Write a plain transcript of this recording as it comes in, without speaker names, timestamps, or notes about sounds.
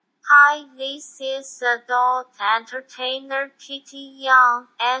Hi, this is adult entertainer Kitty Young,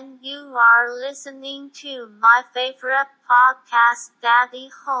 and you are listening to my favorite podcast, Daddy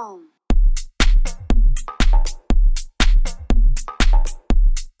Home.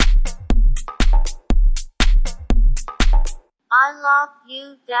 I love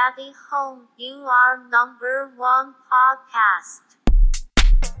you, Daddy Home. You are number one podcast.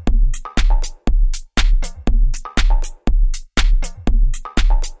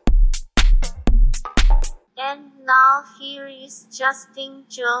 And now here is Justin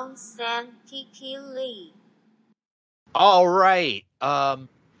Jones and Kiki Lee. All right.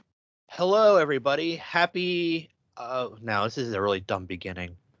 Hello everybody. Happy now this is a really dumb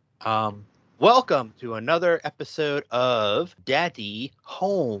beginning. Welcome to another episode of Daddy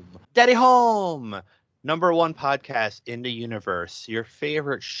Home. Daddy Home. Number one podcast in the universe. Your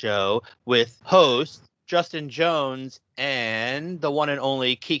favorite show with host Justin Jones and the one and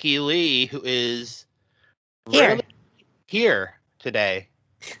only Kiki Lee, who is rarely here today.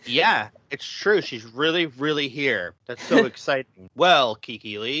 Yeah, it's true. She's really, really here. That's so exciting. Well,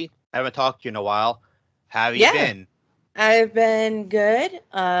 Kiki Lee, I haven't talked to you in a while. How have you been? I've been good.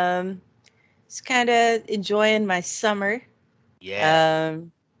 Just kind of enjoying my summer. Yeah.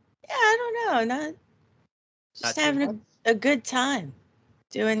 I don't know, not just Not too much? having a good time,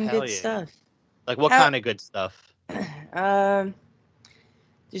 doing Hell good yeah. stuff. Like what How- kind of good stuff?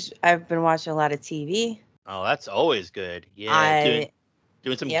 Just I've been watching a lot of TV. Oh, that's always good. Yeah.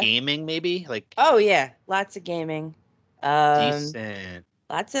 Doing some yeah. gaming maybe? Like Oh yeah, lots of gaming. decent.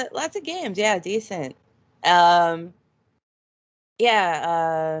 Lots of games. Yeah, decent. Um,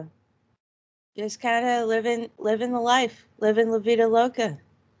 yeah. Just kind of living the life, living La Vida Loca.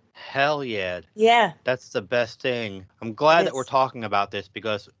 Hell yeah. Yeah. That's the best thing. I'm glad that we're It's- talking about this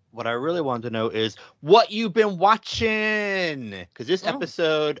because what I really want to know is what you've been watching. Because this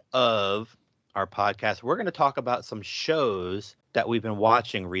episode of our podcast, we're going to talk about some shows that we've been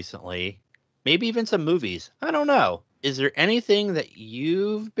watching recently, maybe even some movies. I don't know. Is there anything that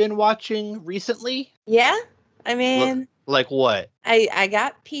you've been watching recently? Yeah. I mean, Like what? I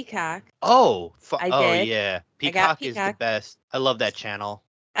got Peacock. Oh, I oh did. yeah. I got Peacock is the Peacock. best. I love that channel.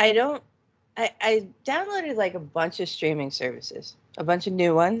 I downloaded like a bunch of streaming services, a bunch of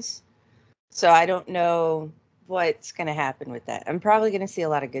new ones. So I don't know what's going to happen with that. I'm probably going to see a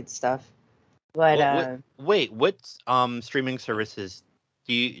lot of good stuff. But Wait, what streaming services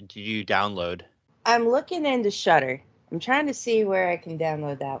do you download? I'm looking into Shudder. I'm trying to see where I can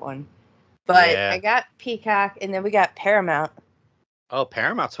download that one. But Yeah. I got Peacock, and then we got Paramount. Oh,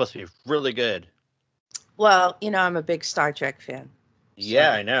 Paramount's supposed to be really good. Well, I'm a big Star Trek fan.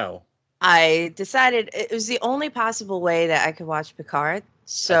 Yeah, I know. I decided it was the only possible way that I could watch Picard.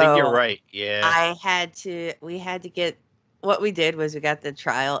 So I think you're right. Yeah. we had to get, what we did was we got the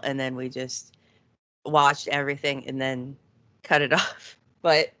trial and then we just watched everything and then cut it off.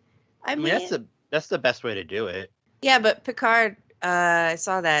 But I mean that's the best way to do it. Yeah, but Picard, I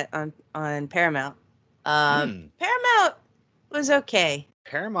saw that on Paramount. Paramount was okay.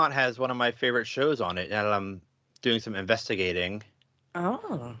 Paramount has one of my favorite shows on it, and I'm doing some investigating.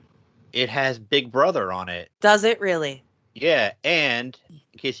 Oh. It has Big Brother on it. Does it really? Yeah, and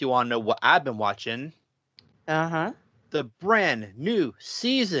in case you want to know what I've been watching, the brand new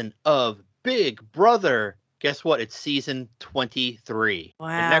season of Big Brother. Guess what? It's season 23. Wow.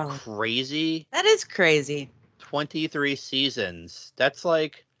 Isn't that crazy? That is crazy. 23 seasons. That's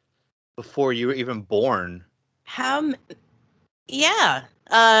like before you were even born. Yeah.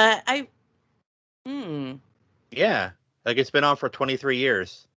 Yeah. Like it's been on for 23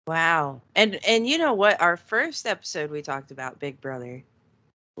 years. Wow. And you know what? Our first episode we talked about Big Brother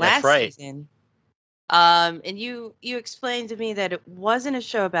last season. And you explained to me that it wasn't a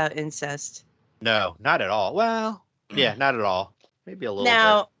show about incest. No, not at all. Well, yeah, not at all. Maybe a little bit.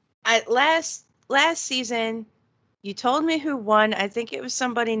 Now, last season, you told me who won. I think it was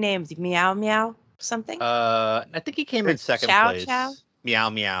somebody named Meow Meow something. I think he came in second place. Chow?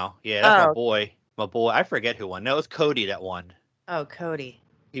 Meow Meow. Yeah, that's my boy. My boy. I forget who won. No, it was Cody that won. Oh, Cody.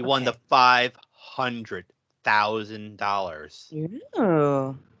 He won the $500,000.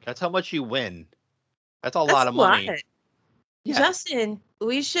 Ooh. That's how much you win. That's a lot of money. Yeah. Justin,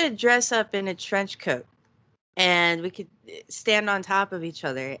 we should dress up in a trench coat and we could stand on top of each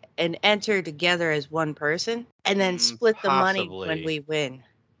other and enter together as one person and then split the money when we win.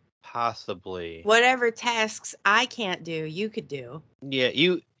 Possibly. Whatever tasks I can't do, you could do. Yeah,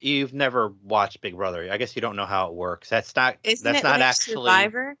 you've never watched Big Brother. I guess you don't know how it works. That's not like actually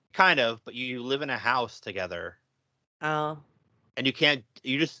Survivor? Kind of, but you live in a house together. Oh. And you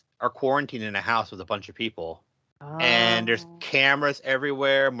just are quarantined in a house with a bunch of people. and there's Oh. cameras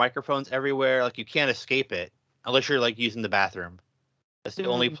everywhere, microphones everywhere. Like, you can't escape it unless you're like using the bathroom. That's the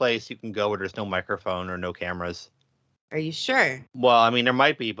only Mm. place you can go where there's no microphone or no cameras. Are you sure? Well, I mean, there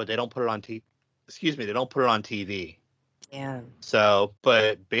might be, but they don't put it on TV. Excuse me, they don't put it on TV. Yeah. So,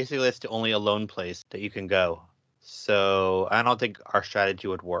 but basically, it's the only alone place that you can go. So, I don't think our strategy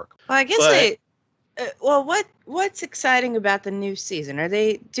would work. Well, I guess But well, what's exciting about the new season? Are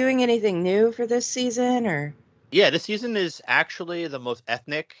they doing anything new for this season, or? yeah, this season is actually the most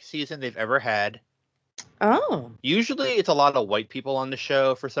ethnic season they've ever had. Oh. Usually, it's a lot of white people on the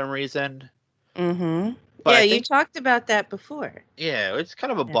show for some reason. Mm-hmm. But Yeah, I you think, talked about that before. yeah, it's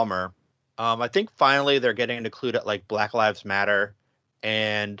kind of a Yeah. bummer. I think finally they're getting included like Black Lives Matter,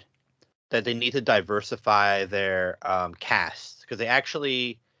 and that they need to diversify their cast because they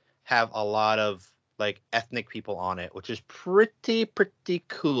actually have a lot of like ethnic people on it, which is pretty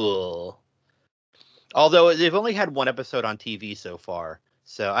cool. Although they've only had one episode on TV so far,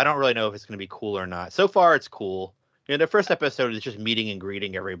 so I don't really know if it's going to be cool or not. So far, it's cool. You know, the first episode is just meeting and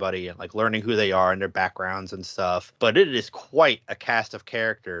greeting everybody and like learning who they are and their backgrounds and stuff. But it is quite a cast of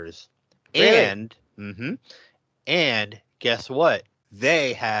characters. Really? And guess what?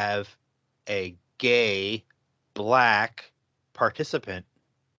 They have a gay black participant.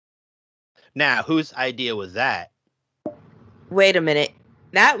 Now, whose idea was that? Wait a minute.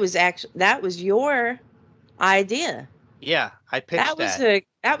 That was your idea. Yeah, I pitched that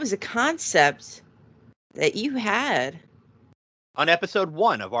That was a concept that you had on episode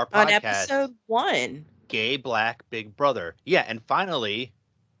 1 of our on podcast, episode 1. Gay Black Big Brother. Yeah, and finally,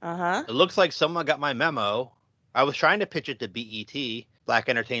 Uh-huh. it looks like someone got my memo. I was trying to pitch it to BET, Black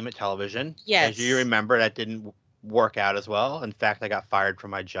Entertainment Television. Yes. As you remember, that didn't work out as well. In fact, I got fired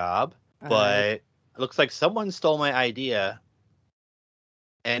from my job. But it looks like someone stole my idea.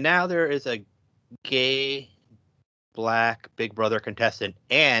 And now there is a gay black Big Brother contestant.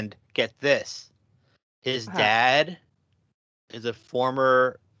 And get this, his dad is a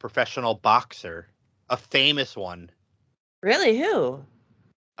former professional boxer, a famous one. Really? Who?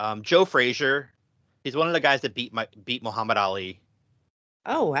 Joe Frazier. He's one of the guys that beat Muhammad Ali.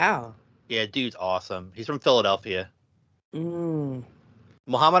 Oh, wow. Yeah, dude's awesome. He's from Philadelphia. Mm.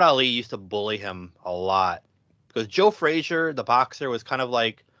 Muhammad Ali used to bully him a lot because Joe Frazier, the boxer, was kind of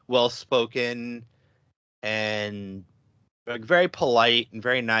like well-spoken and like very polite and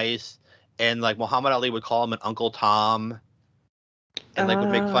very nice. And like Muhammad Ali would call him an Uncle Tom, and like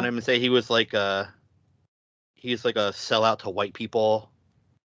would make fun of him and say he's like a sellout to white people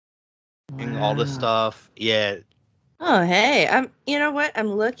and all this stuff. Yeah. Oh, hey, you know what?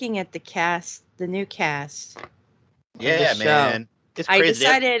 I'm looking at the new cast. Yeah, man. It's crazy. I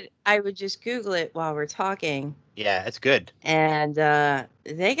decided I would just Google it while we're talking. Yeah, it's good. And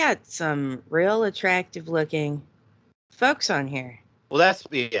they got some real attractive looking folks on here. Well, that's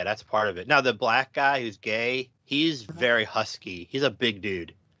part of it. Now, the black guy who's gay, he's very husky. He's a big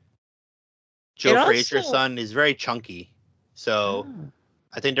dude. Joe Frazier's son is very chunky. So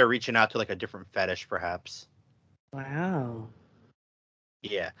I think they're reaching out to like a different fetish, perhaps. Wow.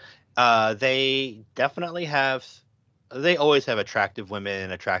 Yeah. They definitely they always have attractive women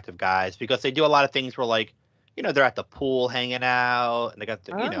and attractive guys because they do a lot of things where like, you know, they're at the pool hanging out and they got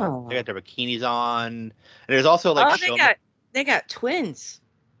they got their bikinis on. And there's also like they got twins.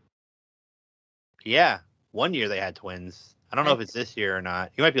 Yeah. One year they had twins. I don't know if it's this year or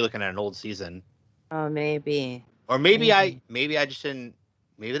not. You might be looking at an old season. Oh, maybe. Or maybe I just didn't.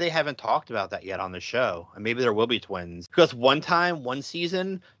 Maybe they haven't talked about that yet on the show, and maybe there will be twins. Because one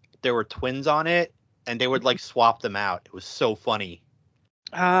season, there were twins on it, and they would like swap them out. It was so funny.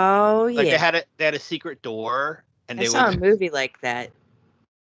 Oh, yeah. Like they had a secret door, and I saw a movie like that.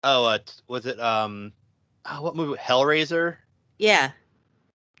 Oh, was it what movie? Hellraiser. Yeah.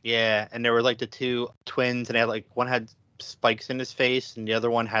 Yeah, and there were like the two twins, and they had like one had spikes in his face, and the other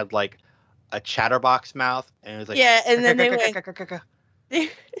one had like a chatterbox mouth, and it was like and then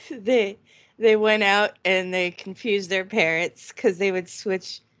they went out and they confused their parents because they would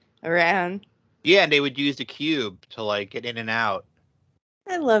switch around. Yeah, and they would use the cube to like get in and out.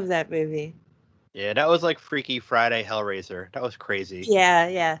 I love that movie. Yeah, that was like Freaky Friday Hellraiser. That was crazy. Yeah,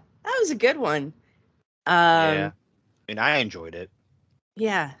 that was a good one. Yeah, I mean, I enjoyed it.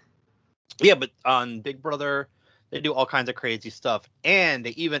 Yeah. Yeah, but on Big Brother, they do all kinds of crazy stuff, and they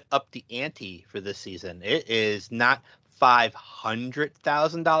even upped the ante for this season. It is not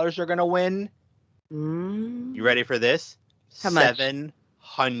 $500,000 you're gonna win. You ready for this? How much?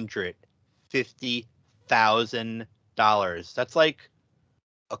 $750,000. That's like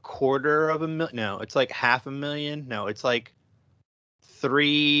 $250,000. No, it's like $500,000. No, it's like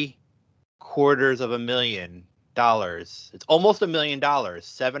 $750,000. It's almost $1 million.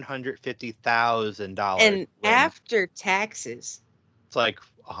 $750,000. And after taxes. It's like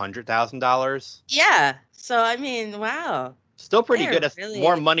 $100,000. Yeah. So I mean, wow. Still pretty They're good. That's really-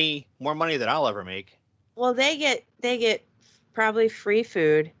 more money than I'll ever make. Well, they get probably free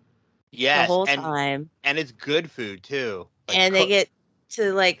food Yes, the whole time. And it's good food too. Like And they get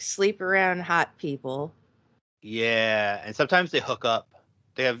to like sleep around hot people. Yeah, and sometimes they hook up.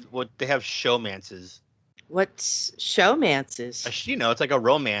 They have showmances. What's showmances? You know, it's like a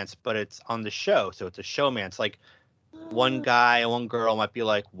romance, but it's on the show, so it's a showmance. Like one guy and one girl might be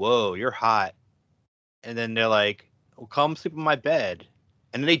like, "Whoa, you're hot," and then they're like, "Well, come sleep in my bed,"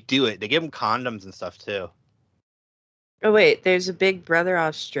 and then they do it. They give them condoms and stuff too. Oh wait, there's a Big Brother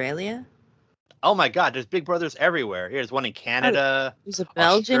Australia? Oh my God, there's Big Brothers everywhere. There's one in Canada, There's a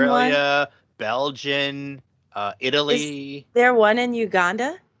Belgian Australia, Belgian, Italy. Is there one in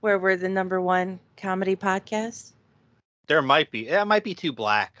Uganda where we're the #1 comedy podcast? There might be. It might be too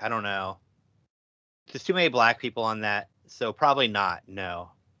black. I don't know. There's too many black people on that, so probably not.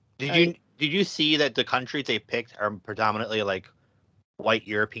 No. Did you see that the countries they picked are predominantly like white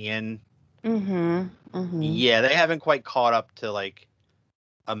European? Mm-hmm. Mm-hmm. Yeah, they haven't quite caught up to like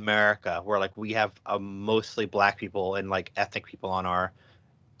America, where like we have mostly black people and like ethnic people on our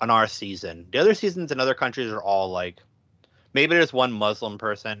season. The other seasons in other countries are all like maybe there's one Muslim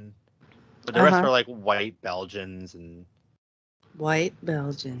person, but the rest are like white Belgians and white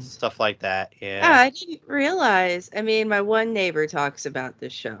Belgians, stuff like that. Yeah. I didn't realize. I mean, my one neighbor talks about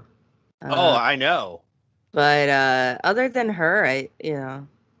this show. Oh, I know. But other than her,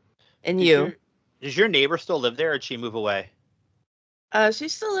 and does your neighbor still live there, or did she move away? She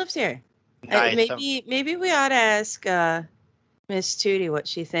still lives here. Nice. Maybe we ought to ask Miss Tootie what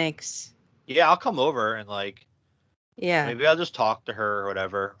she thinks. Yeah, I'll come over and maybe I'll just talk to her or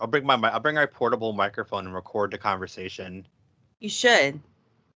whatever. I'll bring my portable microphone and record the conversation. You should.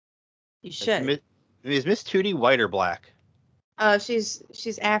 Is Miss Tootie white or black?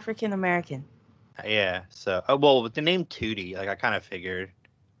 She's African American. Yeah. So, well, with the name Tootie, I kind of figured.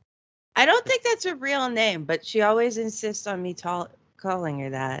 I don't think that's a real name, but she always insists on me calling her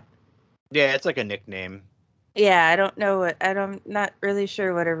that. Yeah, it's like a nickname. Yeah, I don't know I'm not really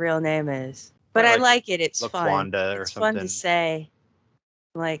sure what her real name is, but I like it. It's fun. It's fun to say,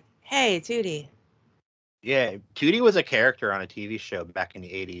 like, "Hey, Tootie." Yeah, Tootie was a character on a TV show back in the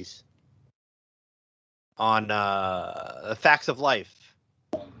 80s on Facts of Life.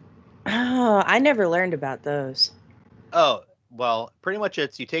 Oh, I never learned about those. Oh, well, pretty much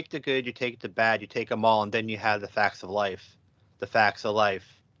it's you take the good, you take the bad, you take them all, and then you have the facts of life. The facts of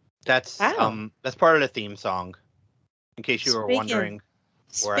life. That's part of the theme song. In case you were wondering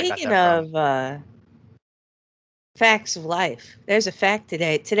where I got that from. Speaking of facts of life, there's a fact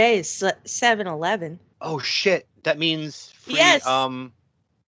today. Today is 7-Eleven. Oh shit! That means free. Yes. Oh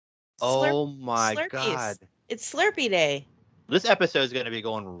my Slurpees. God! It's Slurpee Day. This episode is going to be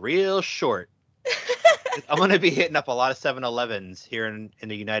going real short. I'm going to be hitting up a lot of 7-Elevens here in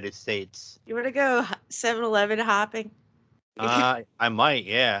the United States. You want to go 7-Eleven hopping? I might,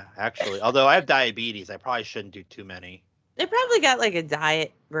 yeah, actually. Although I have diabetes, I probably shouldn't do too many. They probably got like a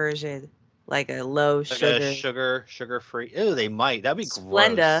diet version, like a low like sugar free. Ew, they might. That'd be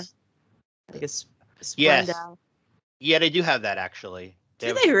Splenda. Gross. Like a Splenda. Yes. Yeah, they do have that actually.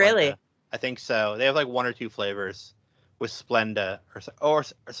 Do they really? I think so. They have like 1 or 2 flavors with Splenda or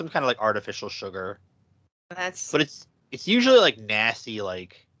some kind of like artificial sugar. But it's usually like nasty,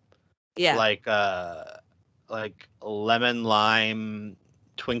 like lemon lime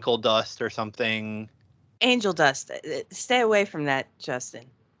twinkle dust or something. Angel dust. Stay away from that, Justin.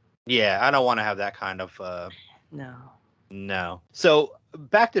 Yeah, I don't want to have that kind of No. So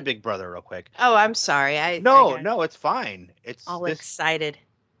back to Big Brother real quick. Oh, I'm sorry. No, it's fine. It's all excited.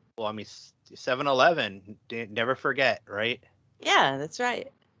 Well, I mean, 7-Eleven. Never forget, right? Yeah, that's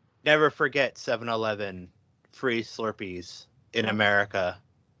right. Never forget 7-Eleven free Slurpees in America.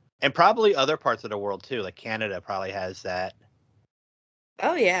 And probably other parts of the world too. Like Canada probably has that.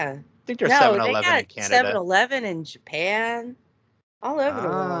 Oh yeah. I think there's 7-Eleven in Canada. 7-Eleven in Japan. All over the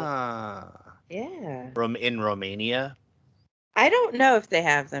world. Yeah. In Romania. I don't know if they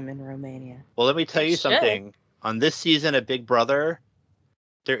have them in Romania. Well, let me tell you something. On this season of Big Brother,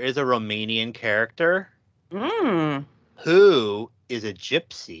 there is a Romanian character who is a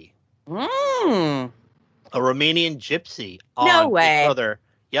gypsy. A Romanian gypsy on no way. Big Brother.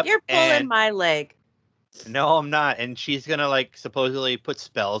 Yep. You're pulling my leg. No, I'm not. And she's gonna like supposedly put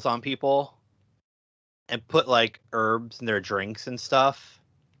spells on people and put like herbs in their drinks and stuff.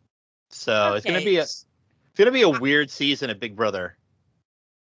 So it's gonna be a weird season of Big Brother.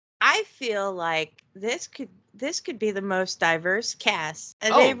 I feel like this could be the most diverse cast.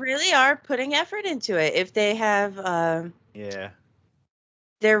 And Oh. they really are putting effort into it. If they have Yeah.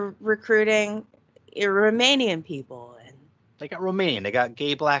 they're recruiting Romanian people and They got Romanian. They got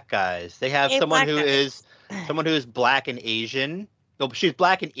gay black guys. They have gay someone black who guys. is black and Asian. No, she's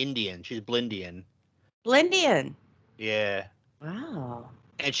black and Indian. She's Blindian. Blindian. Yeah. Wow.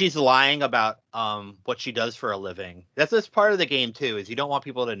 And she's lying about what she does for a living. That's part of the game too, is you don't want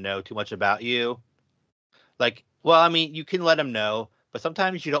people to know too much about you. Like, well, I mean, you can let them know, but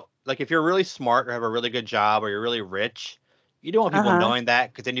sometimes you don't. Like, if you're really smart or have a really good job or you're really rich, you don't want people knowing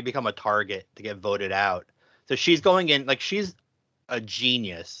that, because then you become a target to get voted out. So she's going in, like, she's a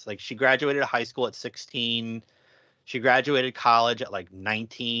genius. Like, she graduated high school at 16. She graduated college at like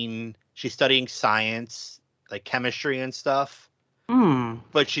 19. She's studying science, like chemistry and stuff.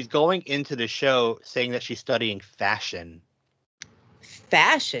 But she's going into the show saying that she's studying fashion.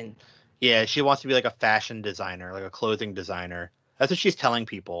 Fashion? Yeah, she wants to be like a fashion designer, like a clothing designer. That's what she's telling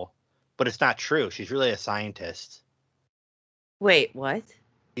people. But it's not true. She's really a scientist. Wait, what?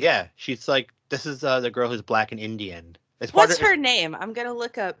 Yeah, she's like, this is the girl who's black and Indian. What's her name? I'm going to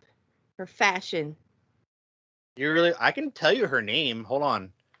look up her fashion. I can tell you her name. Hold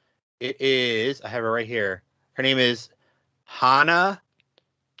on. It is, I have it right here. Her name is Hana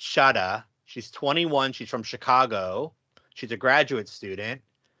Chada. She's 21. She's from Chicago. She's a graduate student.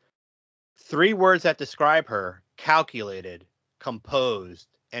 3 words that describe her: calculated, composed,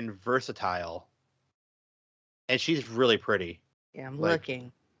 and versatile. And she's really pretty. Yeah, I'm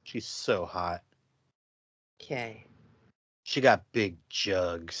looking. She's so hot. Okay. She got big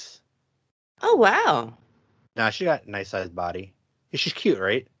jugs. Oh, wow. Nah, she got a nice sized body. She's cute,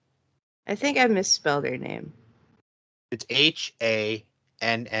 right? I think I misspelled her name. It's Hannah.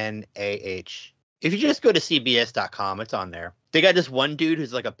 If you just go to CBS.com, it's on there. They got this one dude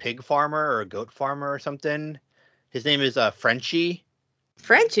who's like a pig farmer or a goat farmer or something. His name is Frenchie.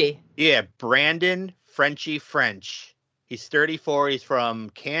 Frenchie? Yeah, Brandon Frenchie French. He's 34. He's from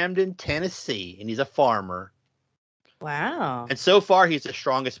Camden, Tennessee, and he's a farmer. Wow. And so far, he's the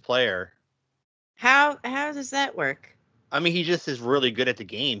strongest player. How does that work? I mean, he just is really good at the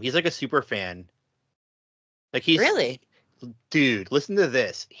game. He's like a super fan. Like, he's really, dude. Listen to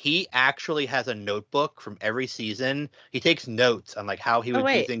this. He actually has a notebook from every season. He takes notes on like how he would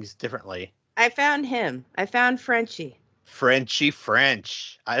do things differently. I found him. I found Frenchie. Frenchie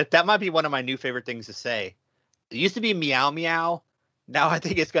French. That might be one of my new favorite things to say. It used to be meow meow. Now I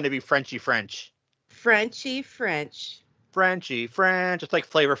think it's going to be Frenchie French. Frenchie French. Frenchie French. It's like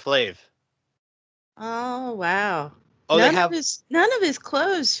Flavor Flav. Oh wow. Oh, none of his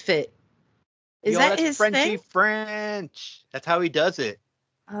clothes fit. Is that his Frenchie thing? French. That's how he does it.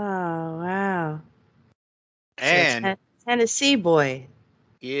 Oh wow. And so Tennessee boy.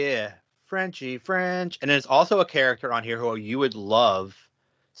 Yeah, Frenchie French. And there's also a character on here who you would love,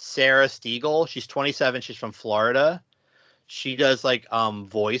 Sarah Stiegel. She's 27. She's from Florida. She does like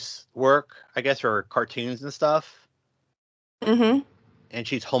voice work, I guess, for cartoons and stuff. Mm-hmm. And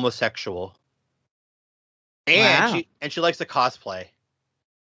she's homosexual. And she likes to cosplay.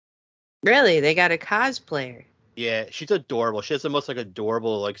 Really? They got a cosplayer. Yeah, she's adorable. She has the most like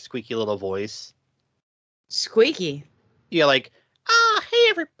adorable, like squeaky little voice. Squeaky. Yeah, like, hey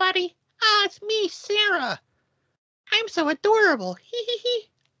everybody. It's me, Sarah. I'm so adorable. Hee hee hee.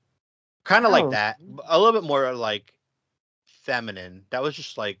 Kind of like that. A little bit more like feminine. That was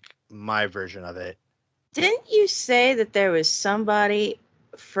just like my version of it. Didn't you say that there was somebody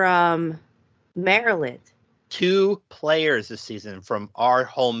from Maryland? 2 players this season from our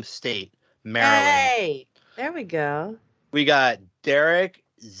home state, Maryland. Hey, there we go. We got Derek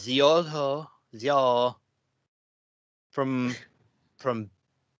Zio from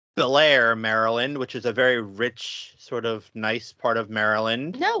Bel Air, Maryland, which is a very rich, sort of nice part of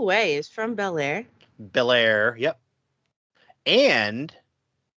Maryland. No way, it's from Bel Air. Bel Air, yep. And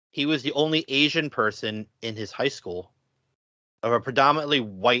he was the only Asian person in his high school, of a predominantly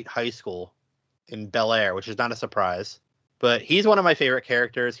white high school in Bel Air, which is not a surprise. But he's one of my favorite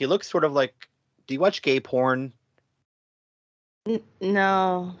characters. He looks sort of like, do you watch gay porn?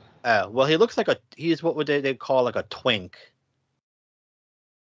 No. Well, he looks like he's what would they call like a twink.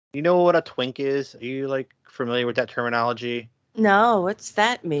 You know what a twink is? Are you like familiar with that terminology? No, what's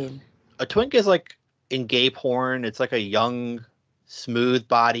that mean? A twink is like in gay porn, it's like a young,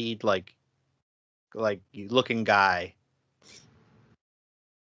 smooth-bodied, like looking guy.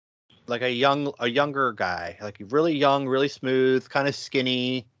 Like a younger guy, like really young, really smooth, kind of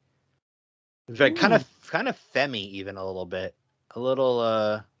skinny. Like kind of femmy even a little bit. A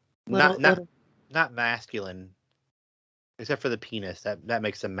little not masculine. except for the penis. That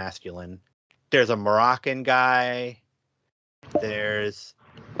makes him masculine. There's a Moroccan guy. There's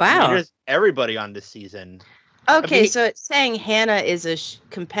Wow. there's everybody on this season. Okay, mean- so it's saying Hannah is a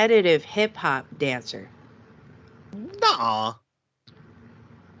competitive hip hop dancer. Nah.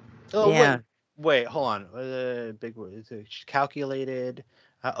 Oh Yeah. wait, hold on. Big word. Is it calculated?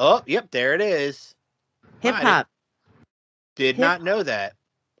 Oh, yep, there it is. Hip Wow, hop. Did not know that.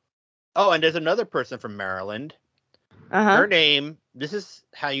 Oh, and there's another person from Maryland. Uh-huh. Her name. This is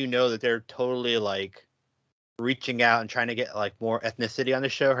how you know that they're totally like reaching out and trying to get like more ethnicity on the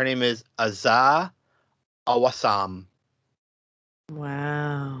show. Her name is Azah Awasam.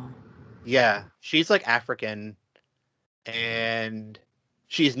 Wow. Yeah, she's like African, and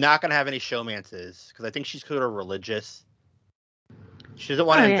she's not gonna have any showmances because I think she's sort of religious. She doesn't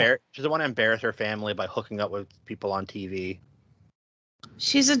want to She doesn't want to embarrass her family by hooking up with people on TV.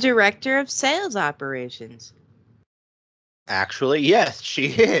 She's a director of sales operations. Actually, yes, she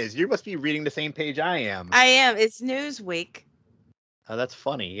is. You must be reading the same page I am. I am. It's Newsweek. Oh, that's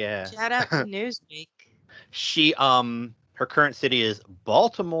funny. Yeah. Shout out to Newsweek. She her current city is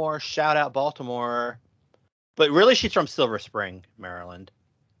Baltimore. Shout out Baltimore. But really she's from Silver Spring, Maryland,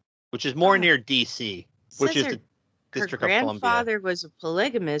 which is more near DC, which is the District of Columbia. Her grandfather was a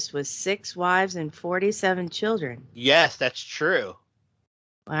polygamist with 6 wives and 47 children. Yes, that's true.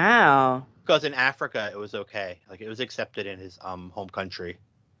 Wow. Because in Africa it was okay. Like it was accepted in his home country.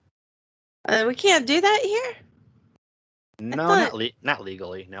 We can't do that here? No, not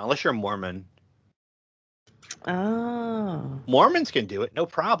legally. No, unless you're a Mormon. Oh. Mormons can do it, no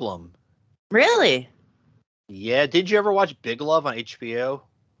problem. Really? Yeah. Did you ever watch Big Love on HBO?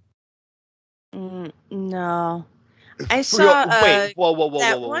 No. I saw wait, whoa,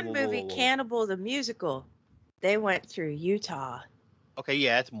 that one movie, Cannibal the Musical. They went through Utah. Okay,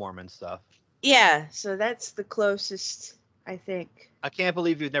 yeah, it's Mormon stuff. Yeah, so that's the closest, I think. I can't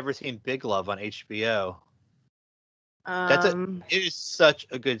believe you've never seen Big Love on HBO. It is such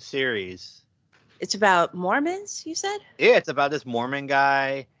a good series. It's about Mormons, you said? Yeah, it's about this Mormon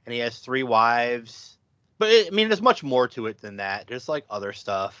guy, and he has 3 wives. But there's much more to it than that. There's like other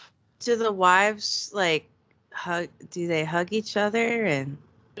stuff. Do the wives like hug? Do they hug each other? And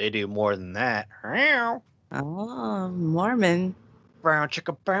they do more than that. Oh, Mormon. Brown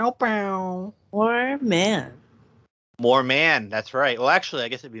chicka bow bow. More man. More man. That's right. Well, actually, I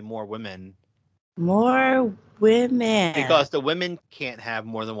guess it'd be more women. More women. Because the women can't have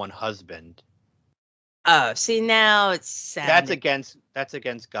more than one husband. Oh, see, now it's sad. That's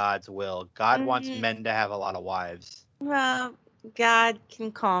against God's will. God wants men to have a lot of wives. Well, God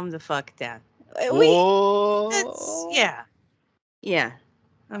can calm the fuck down. Yeah.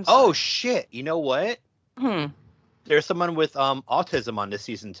 Oh shit! You know what? There's someone with autism on this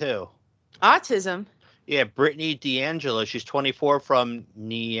season too. Autism? Yeah, Brittany D'Angelo. She's 24 from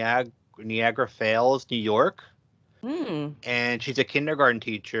Niagara Falls, New York. And she's a kindergarten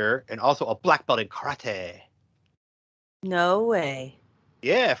teacher and also a black belt in karate. No way.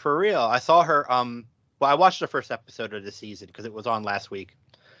 Yeah, for real. I saw her. Well, I watched the first episode of the season because it was on last week,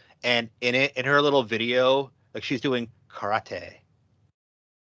 and in her little video, like she's doing karate,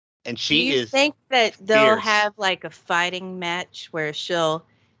 and she is. Do you think that they'll have like a fighting match where she'll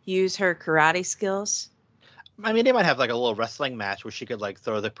use her karate skills? They might have like a little wrestling match where she could like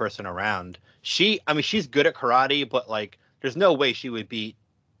throw the person around. She's good at karate, but like, there's no way she would beat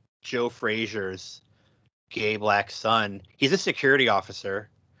Joe Frazier's gay black son. He's a security officer,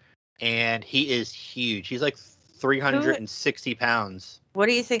 and he is huge. He's like 360 pounds. What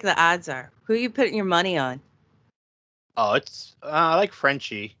do you think the odds are? Who are you putting your money on? Oh, it's I like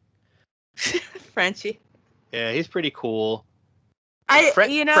Frenchie. Frenchie. Yeah, he's pretty cool.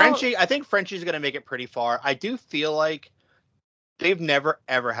 Frenchie. I think Frenchie's gonna make it pretty far. I do feel like they've never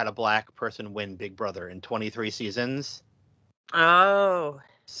ever had a black person win Big Brother in 23 seasons. Oh.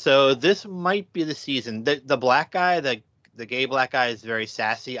 So this might be the season. The black guy, the gay black guy, is very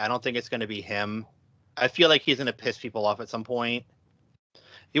sassy. I don't think it's gonna be him. I feel like he's gonna piss people off at some point.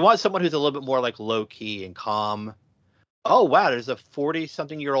 You want someone who's a little bit more like low key and calm. Oh wow, there's a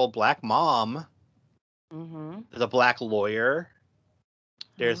 40-something-year-old black mom. There's a black lawyer.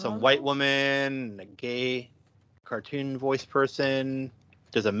 There's some white woman, a gay cartoon voice person.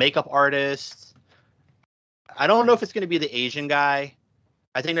 There's a makeup artist. I don't know if it's going to be the Asian guy.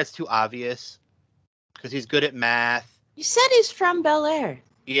 I think that's too obvious because he's good at math. You said he's from Bel Air.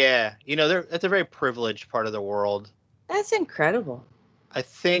 Yeah. That's a very privileged part of the world. That's incredible. I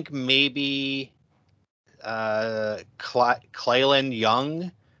think maybe Clayland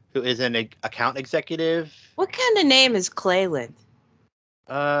Young, who is an account executive. What kind of name is Clayland?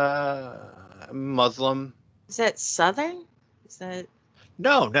 Muslim. Is that Southern? Is that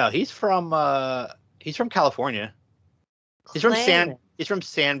No, he's from California. Clayton? He's from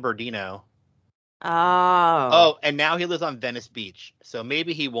San Bernardino. Oh. Oh, and now he lives on Venice Beach, so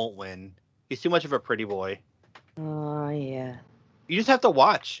maybe he won't win. He's too much of a pretty boy. Oh, yeah. You just have to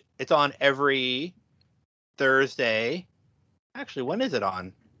watch. It's on every Thursday. Actually, when is it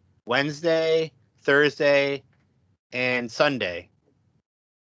on? Wednesday, Thursday, and Sunday.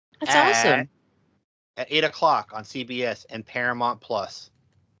 That's awesome. At 8 o'clock on CBS and Paramount Plus.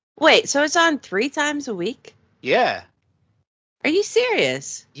 Wait, so it's on 3 times a week? Yeah. Are you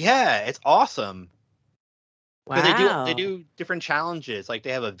serious? Yeah, it's awesome. Wow. They do different challenges. Like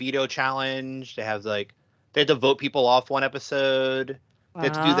they have a veto challenge. They have to vote people off one episode. They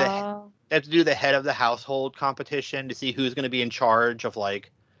have to do the head of the household competition to see who's going to be in charge of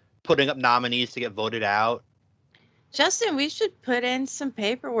like putting up nominees to get voted out. Justin, we should put in some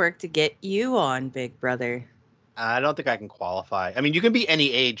paperwork to get you on Big Brother. I don't think I can qualify. I mean, you can be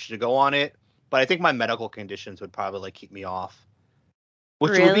any age to go on it, but I think my medical conditions would probably like keep me off.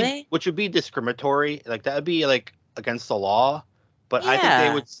 Which would be discriminatory. Like that would be like against the law. But I think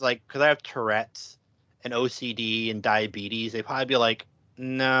they would like, because I have Tourette's and OCD and diabetes, they'd probably be like,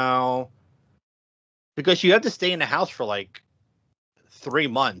 no, because you have to stay in the house for like 3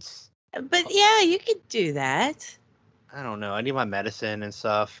 months. But yeah, you could do that. I don't know. I need my medicine and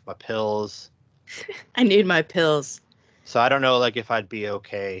stuff, my pills. I need my pills. So I don't know, like if I'd be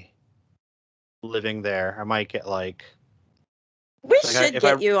okay living there. I might get like. We should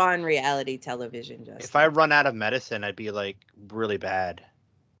get you on reality television, Justin. If I run out of medicine, I'd be like really bad.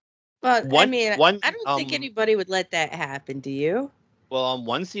 Well, I don't think anybody would let that happen. Do you? Well, on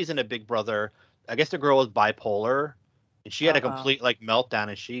one season of Big Brother, I guess the girl was bipolar, and she had a complete like meltdown,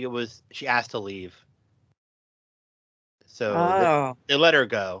 and she asked to leave. So they let her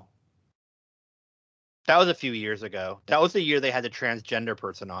go. That was a few years ago. That was the year they had the transgender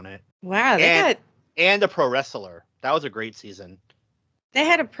person on it. Wow, and a pro wrestler. That was a great season. They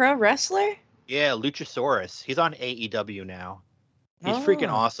had a pro wrestler? Yeah, Luchasaurus. He's on AEW now. He's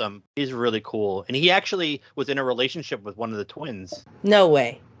freaking awesome. He's really cool. And he actually was in a relationship with one of the twins. No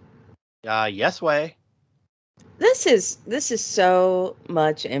way. Yes way. This is so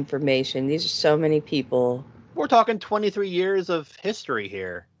much information. These are so many people. We're talking 23 years of history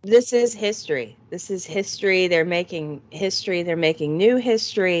here. This is history. They're making history. They're making new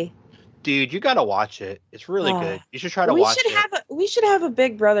history. Dude, you gotta watch it. It's really good. You should try to watch it. We should have a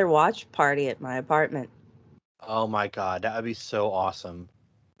Big Brother watch party at my apartment. Oh my god, that would be so awesome.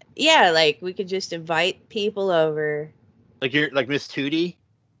 Yeah, like we could just invite people over. Like you're like Miss Tootie?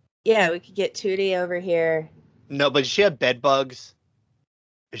 Yeah, we could get Tootie over here. No, but does she have bed bugs?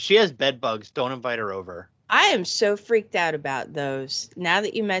 If she has bed bugs, don't invite her over. I am so freaked out about those. Now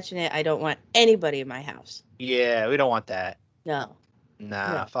that you mention it, I don't want anybody in my house. Yeah, we don't want that. No.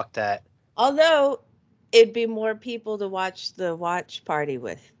 Nah, fuck that. Although it'd be more people to watch the watch party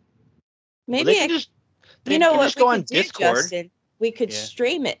with. Maybe well, what we could on do, Discord. Justin? We could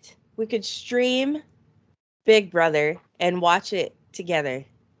stream it. We could stream Big Brother and watch it together.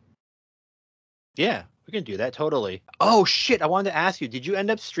 Yeah, we can do that totally. Oh shit! I wanted to ask you. Did you end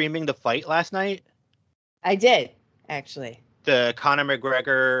up streaming the fight last night? I did, actually. The Conor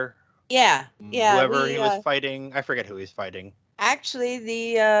McGregor. Yeah. Whoever he was fighting, I forget who he's fighting. Actually,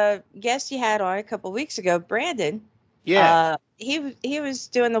 the guest you had on a couple weeks ago, Brandon. Yeah. He was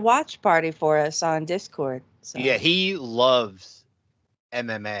doing the watch party for us on Discord. So. Yeah, he loves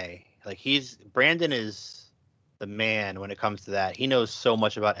MMA. Like Brandon is the man when it comes to that. He knows so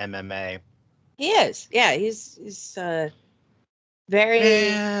much about MMA. He is. Yeah, he's very.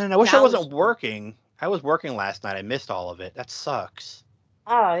 Man, I wish I wasn't working. I was working last night. I missed all of it. That sucks.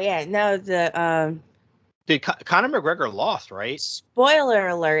 Oh yeah, no. Conor McGregor lost, right? Spoiler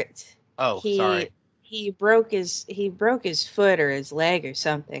alert. Oh, sorry. He broke his foot or his leg or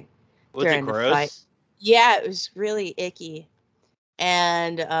something. Was it gross? The fight. Yeah, it was really icky.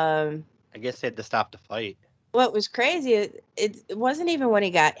 And I guess they had to stop the fight. What was crazy, it wasn't even when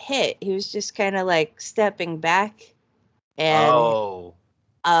he got hit. He was just kind of like stepping back. And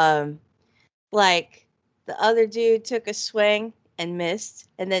like the other dude took a swing and missed,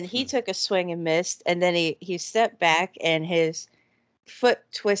 and then he took a swing and missed, and then he stepped back and his foot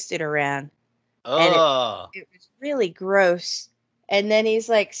twisted around. Oh. And it was really gross. And then he's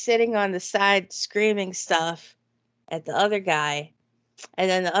like sitting on the side screaming stuff at the other guy. And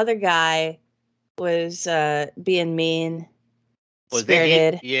then the other guy was being mean,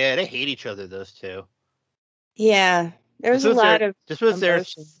 spirited. They hate each other, those two. Yeah. There was a lot of This was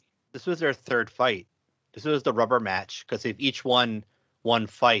their third fight. This was the rubber match because they've each won one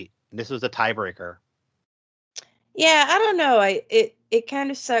fight. And this was a tiebreaker. Yeah, I don't know. It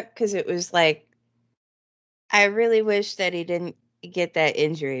kind of sucked because it was like I really wish that he didn't get that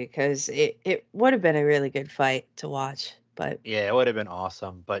injury because it would have been a really good fight to watch. But Yeah, it would have been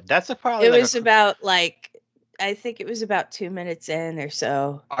awesome. But that's probably it like was about like I think it was about 2 minutes in or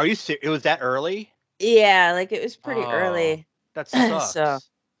so. Are you serious? It was that early? Yeah, like it was pretty Oh, early. that So sucks.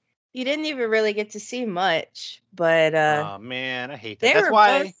 you didn't even really get to see much, but Oh man, I hate that. they That's were both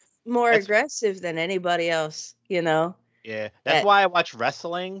why. more That's aggressive than anybody else, you know. Yeah. That's That why I watch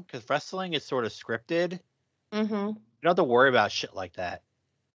wrestling because wrestling is sort of scripted. mhm. You don't have to worry about shit like that.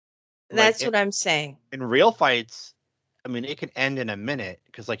 Like That's what I'm saying. in real fights, I mean, it can end in a minute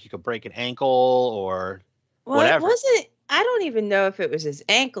because like you could break an ankle or Well, it whatever. wasn't I don't even know if it was his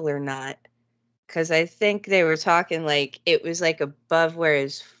ankle or not cuz I think they were talking like it was like above where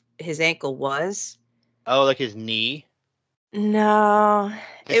his ankle was. Oh, like his knee, No,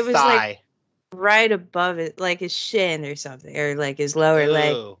 his it was like thigh. right above it, like his shin or something, or like his lower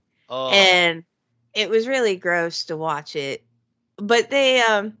leg. Ooh, oh, And it was really gross to watch it. But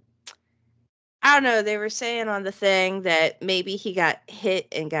I don't know, they were saying on the thing that maybe he got hit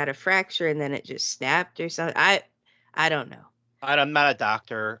and got a fracture and then it just snapped or something. I don't know. I'm not a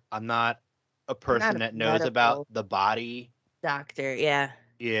doctor. I'm not a I'm not person a that knows about medical the body. doctor. Yeah.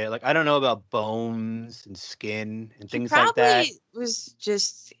 Yeah, like I don't know about bones and skin and He things like that. probably was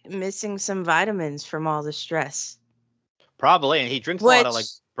just missing some vitamins from all the stress. Probably, and he drinks a lot of like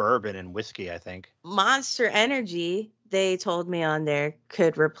Which bourbon and whiskey, I think. Monster Energy, they told me on there,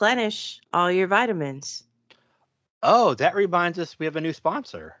 could replenish all your vitamins. Oh, that reminds us we have a new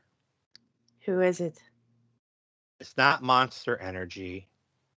sponsor. Who is it? It's not Monster Energy.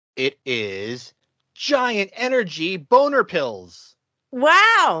 It is Giant Energy Boner Pills.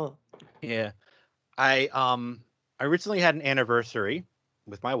 Wow. Yeah. I recently had an anniversary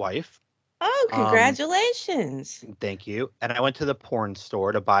with my wife. Oh, Um congratulations. Thank you. And I went to the porn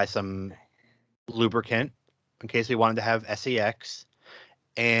store to buy some lubricant in case we wanted to have sex.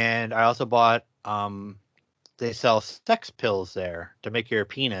 And I also bought they sell sex pills there to make your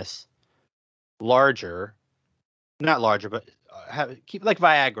penis larger, not larger, but keep like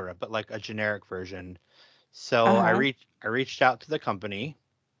Viagra, but like a generic version. So Uh-huh. I reached out to the company,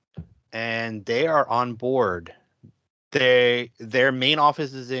 and they are on board. Their main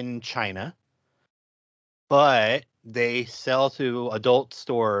office is in China, but they sell to adult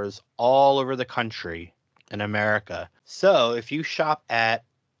stores all over the country in America. So if you shop at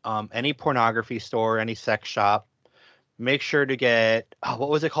any pornography store, any sex shop, make sure to get what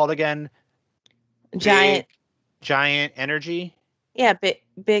was it called again? Giant, Big Giant Energy. yeah,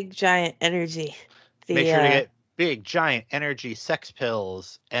 big giant energy. Make The sure to get Big Giant Energy sex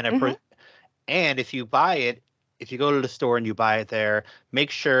pills mhm. and if you buy it, if you go to the store and you buy it there, make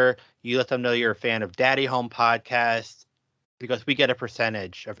sure you let them know you're a fan of Daddy Home Podcast because we get a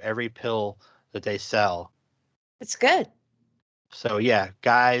percentage of every pill that they sell. It's good. So yeah,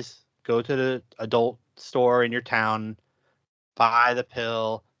 guys, go to the adult store in your town, buy the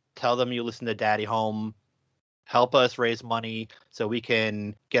pill, tell them you listen to Daddy Home, help us raise money so we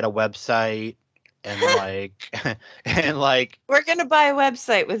can get a website and like and like We're gonna buy a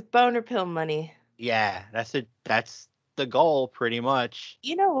website with boner pill money. yeah, that's the goal pretty much.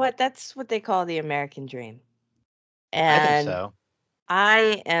 You know what? That's what they call the American dream. I think And so.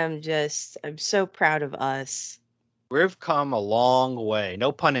 I'm so proud of us. We've come a long way.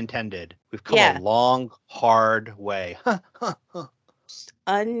 No pun intended. We've come a Yeah, long, hard way.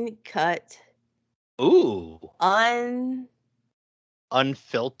 uncut, Ooh. un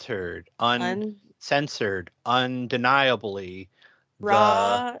Unfiltered, un uncensored, undeniably the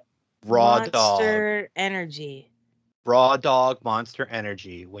raw raw dog. monster energy. Raw dog monster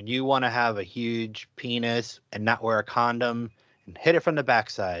energy. When you want to have a huge penis and not wear a condom and hit it from the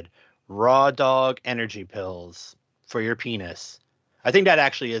backside. Raw dog energy pills for your penis. I think that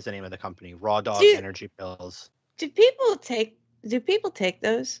actually is the name of the company. Raw dog Do energy pills. do people take do people take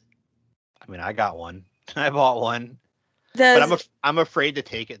those? I mean, I got one. I bought one, but Those I'm afraid to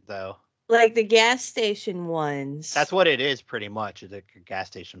take it though. like the gas station ones. That's what it is, pretty much. It's a gas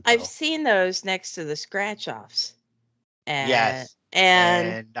station I've pill. seen those next to the scratch offs. Yes,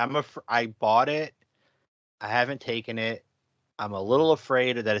 And and I bought it. I haven't taken it. I'm a little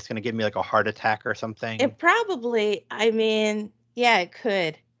afraid that it's going to give me like a heart attack or something. it probably, I mean, yeah, it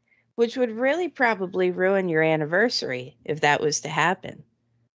could, which would really probably ruin your anniversary if that was to happen.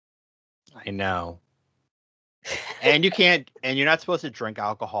 I know. And you're not supposed to drink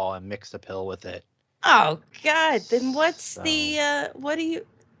alcohol and mix the pill with it. Oh God, then So, I what do you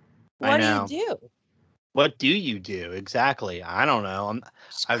know. do? What do you do exactly? I don't know.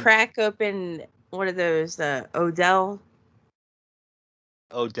 Just I've crack open what are those? Odell.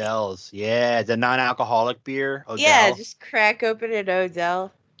 Odell's, yeah, the non-alcoholic beer, Yeah, Odell. just crack open an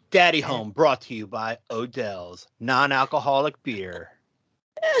Odell. Daddy And Home brought to you by Odell's non-alcoholic beer.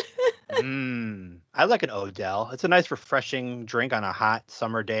 I like an Odell. It's a nice, refreshing drink on a hot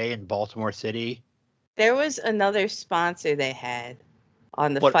summer day in Baltimore City. there was another sponsor they had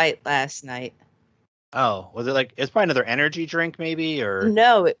on the What? fight last night. Oh, was it like it's probably another energy drink, maybe, or?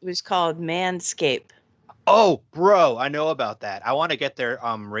 No, it was called Manscaped. Oh, bro, I know about that. I want to get their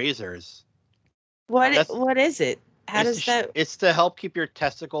razors. That's What is it? How does that? it's to help keep your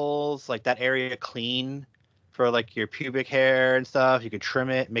testicles, like that area, clean for like your pubic hair and stuff. You could trim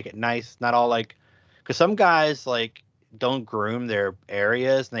it, make it nice, not all like, because some guys like don't groom their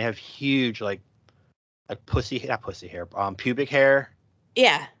areas and they have huge like not pussy hair, pubic hair,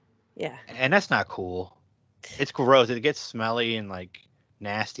 Yeah, yeah. and that's not cool. It's gross. It gets smelly and like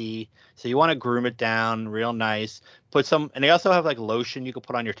nasty. So you want to groom it down real nice. Put some, and they also have like lotion you can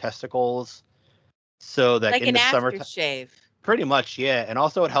put on your testicles, so that Like in an the summertime. aftershave. Pretty much, yeah. And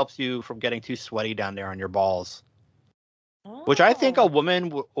also it helps you from getting too sweaty down there on your balls, which I think a Oh.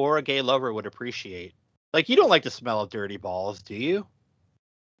 woman or a gay lover would appreciate. Like, you don't like the smell of dirty balls, do you?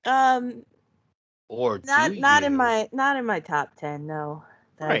 Um, Or do not in you? my top 10. No,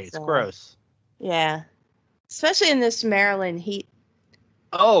 Right, that's it's gross. yeah, especially in this Maryland heat.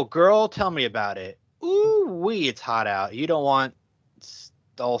 Oh, girl, tell me about it. Ooh, wee, it's hot out. You don't want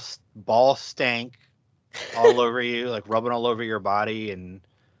all ball stank all over you, like rubbing all over your body, and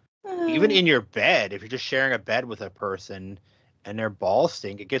even in your bed, if you're just sharing a bed with a person and their balls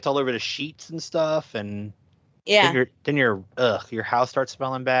stink, it gets all over the sheets and stuff, and Yeah, then your house starts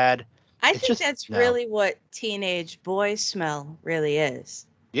smelling bad. I It's think just that's no. really what teenage boy smell really is.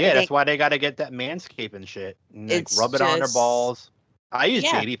 I Yeah, that's think why they got to get that manscaping shit and like it's rub it on their just balls. I use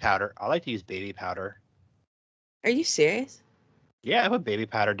yeah. baby powder. I like to use baby powder. Are you serious? Yeah, I put baby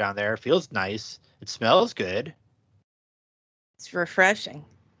powder down there. It feels nice. It smells good. It's refreshing.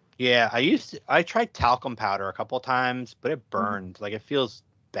 Yeah, I tried talcum powder a couple times, but it Mhm. burned. Like it feels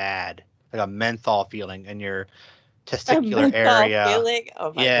bad. Like a menthol feeling in your A testicular menthol area. feeling. Oh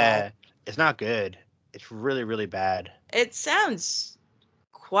my god. Yeah, it's not good. It's really, really bad. It sounds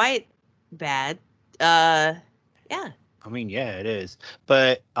quite bad. Uh, yeah. I mean, yeah, it is.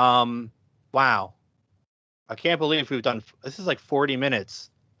 But wow. I can't believe this is like 40 minutes.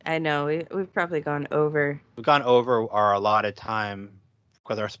 I know we've probably gone over. We've gone over our allotted time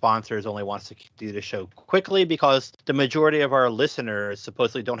because our sponsors only wants to do the show quickly because the majority of our listeners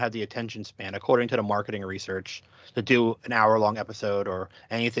supposedly don't have the attention span, according to the marketing research, to do an hour-long episode or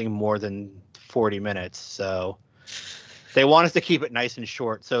anything more than 40 minutes. So they want us to keep it nice and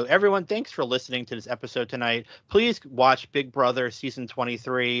short. So everyone, thanks for listening to this episode tonight. Please watch Big Brother season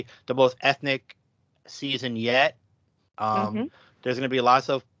 23, the most ethnic season yet. Hmm. There's going to be lots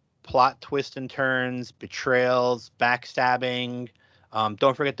of plot twists and turns, betrayals, backstabbing.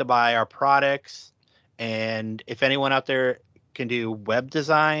 Don't forget to buy our products. And if anyone out there can do web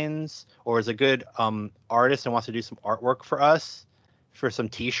designs or is a good artist and wants to do some artwork for us for some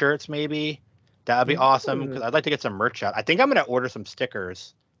T-shirts, maybe that would be awesome because Ooh. I'd like to get some merch out. I think I'm going to order some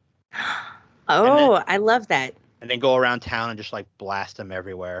stickers and then Oh, I love that. go around town and just like blast them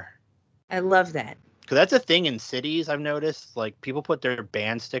everywhere. I love that. Because that's a thing in cities I've noticed. Like people put their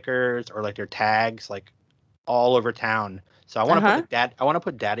band stickers or like their tags like all over town. So I want to put Uh-huh. I want to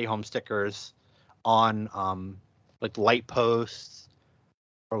put Daddy Home stickers on like light posts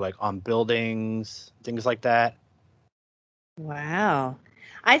or like on buildings, things like that. Wow.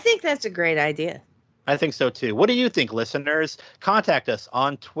 I think that's a great idea. I think so too. What do you think, listeners? Contact us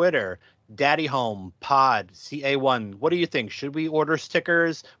on Twitter, Daddy Home Pod CA1. What do you think? Should we order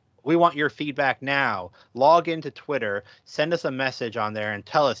stickers? We want your feedback now. Log into Twitter, send us a message on there, and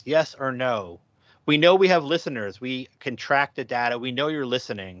tell us yes or no. We know we have listeners. We can track the data. We know you're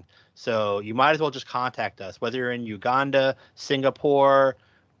listening. So you might as well just contact us, whether you're in Uganda, Singapore,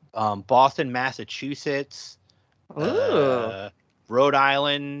 Boston, Massachusetts, Ooh. Rhode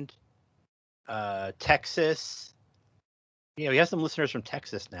Island, Texas. Yeah, we have some listeners from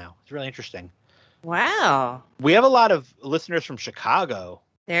Texas now. It's really interesting. Wow. We have a lot of listeners from Chicago.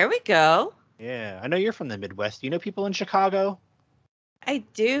 There we go. Yeah, I know you're from the Midwest. Do you know people in Chicago? I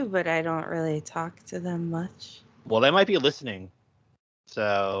do, but I don't really talk to them much. Well, they might be listening.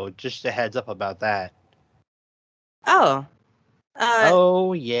 So just a heads up about that. Oh.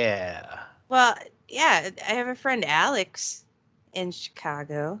 Oh, yeah. Well, yeah, I have a friend Alex in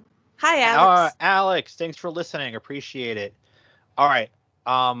Chicago. Hi, Alex. Alex, thanks for listening. Appreciate it. All right.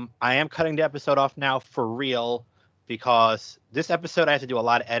 I am cutting the episode off now for real. because this episode I have to do a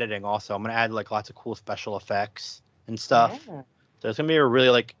lot of editing. Also, I'm gonna add like lots of cool special effects and stuff. Yeah. So it's gonna be a really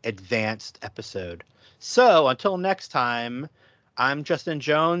like advanced episode. So until next time, I'm Justin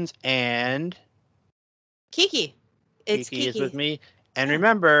Jones and Kiki. It's Kiki is with me. And Yeah.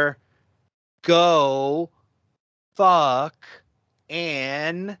 remember, go fuck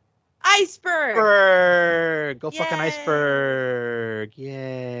an Iceberg. Go fuck an Yay. iceberg.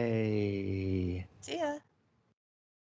 Yay. See ya.